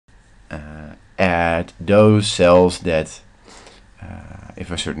add those cells that if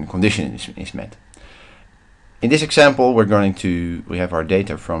a certain condition is met. In this example, we have our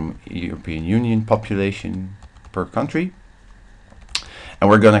data from European Union population per country, and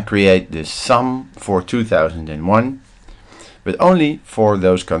we're going to create the sum for 2001, but only for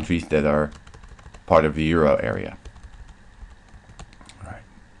those countries that are part of the euro area. All right,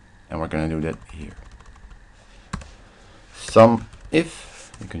 and we're going to do that here.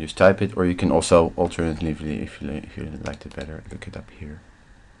 SUMIF, you can just type it, or you can also alternatively, if you like it better, look it up here.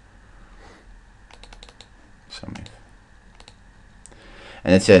 SUMIF.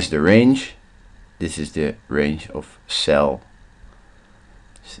 And it says the range. This is the range of cell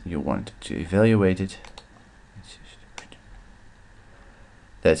you want to evaluate it.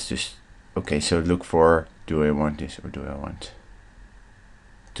 That's just okay. So look for, do I want this or do I want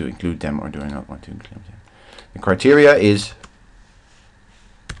to include them or do I not want to include them? The criteria is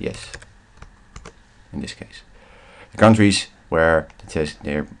yes, in this case. The countries where it says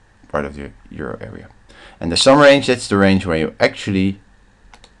they're part of the euro area. And the sum range, that's the range where you actually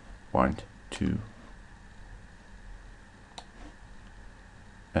want to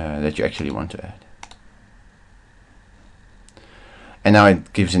add. And now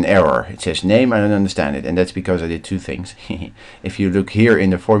it gives an error. It says name, I don't understand it, and that's because I did two things. If you look here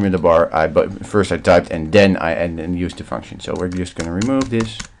in the formula bar, first I typed and then I used the function. So we're just going to remove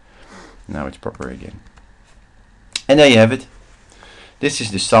this. Now it's proper again. And there you have it. This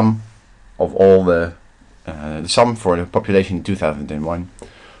is the sum of all the sum for the population in 2001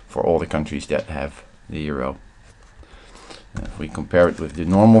 for all the countries that have the euro. If we compare it with the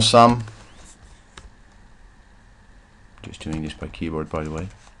normal sum, just doing this by keyboard by the way,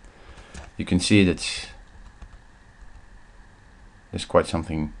 you can see that there's quite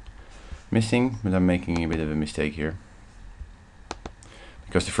something missing, but I'm making a bit of a mistake here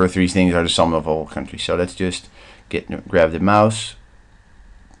because the first three things are the sum of all countries. So let's just grab the mouse,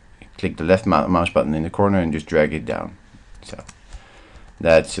 click the left mouse button in the corner and just drag it down. So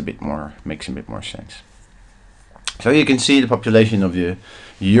that's a bit more, makes a bit more sense. So you can see the population of the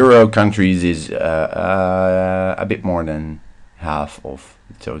euro countries is a bit more than half of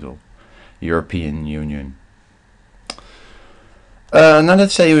the total European Union. Now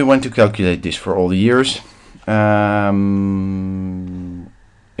let's say we want to calculate this for all the years.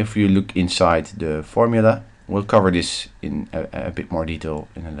 If you look inside the formula, we'll cover this in a bit more detail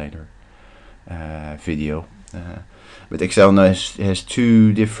in a later video. But Excel now has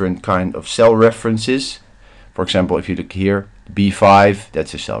two different kind of cell references. For example, if you look here, B5,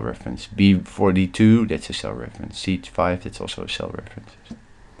 that's a cell reference. B42, that's a cell reference. C5, that's also a cell reference.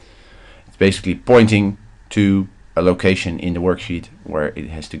 It's basically pointing to a location in the worksheet where it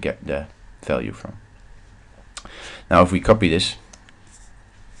has to get the value from. Now if we copy this,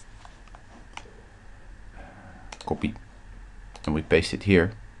 copy, and we paste it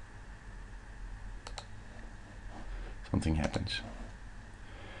here, something happens.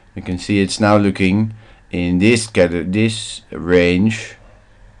 You can see it's now looking in this range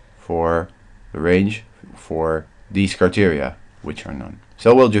for these criteria, which are none.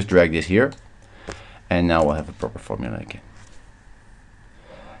 So we'll just drag this here, and now we'll have a proper formula again.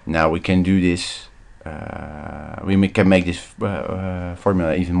 Now we can do this. We can make this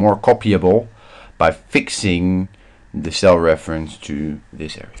formula even more copyable by fixing the cell reference to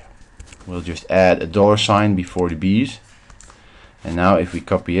this area. We'll just add a $sign before the B's, and now if we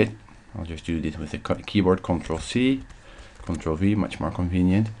copy it, I'll just do this with the keyboard, Ctrl+C, Ctrl+V, much more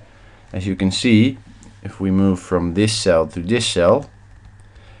convenient. As you can see, if we move from this cell to this cell,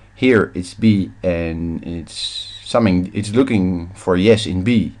 here it's B and it's summing, it's looking for yes in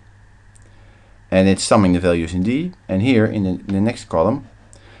B, and it's summing the values in D, and here in the next column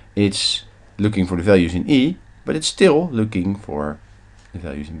it's looking for the values in E, but it's still looking for the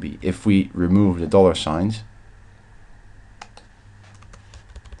values in B. If we remove the $signs,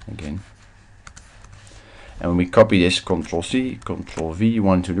 again, and when we copy this, Ctrl+C, Ctrl+V,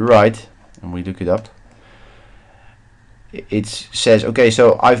 one to the right, and we look it up, it says, okay,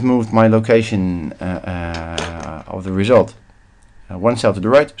 so I've moved my location of the result one cell to the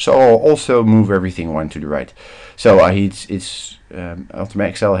right, so I'll also move everything one to the right. So Ultimate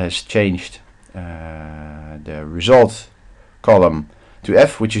Excel has changed the result column to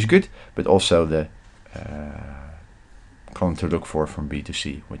F, which is good, but also the column to look for from B to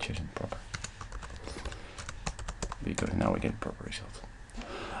C, which isn't proper, because now we get a proper result.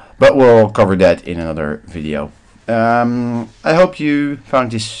 But we'll cover that in another video. I hope you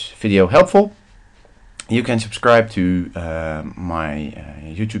found this video helpful. You can subscribe to my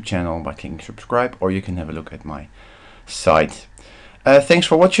YouTube channel by clicking subscribe, or you can have a look at my site. Thanks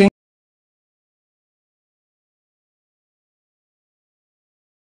for watching.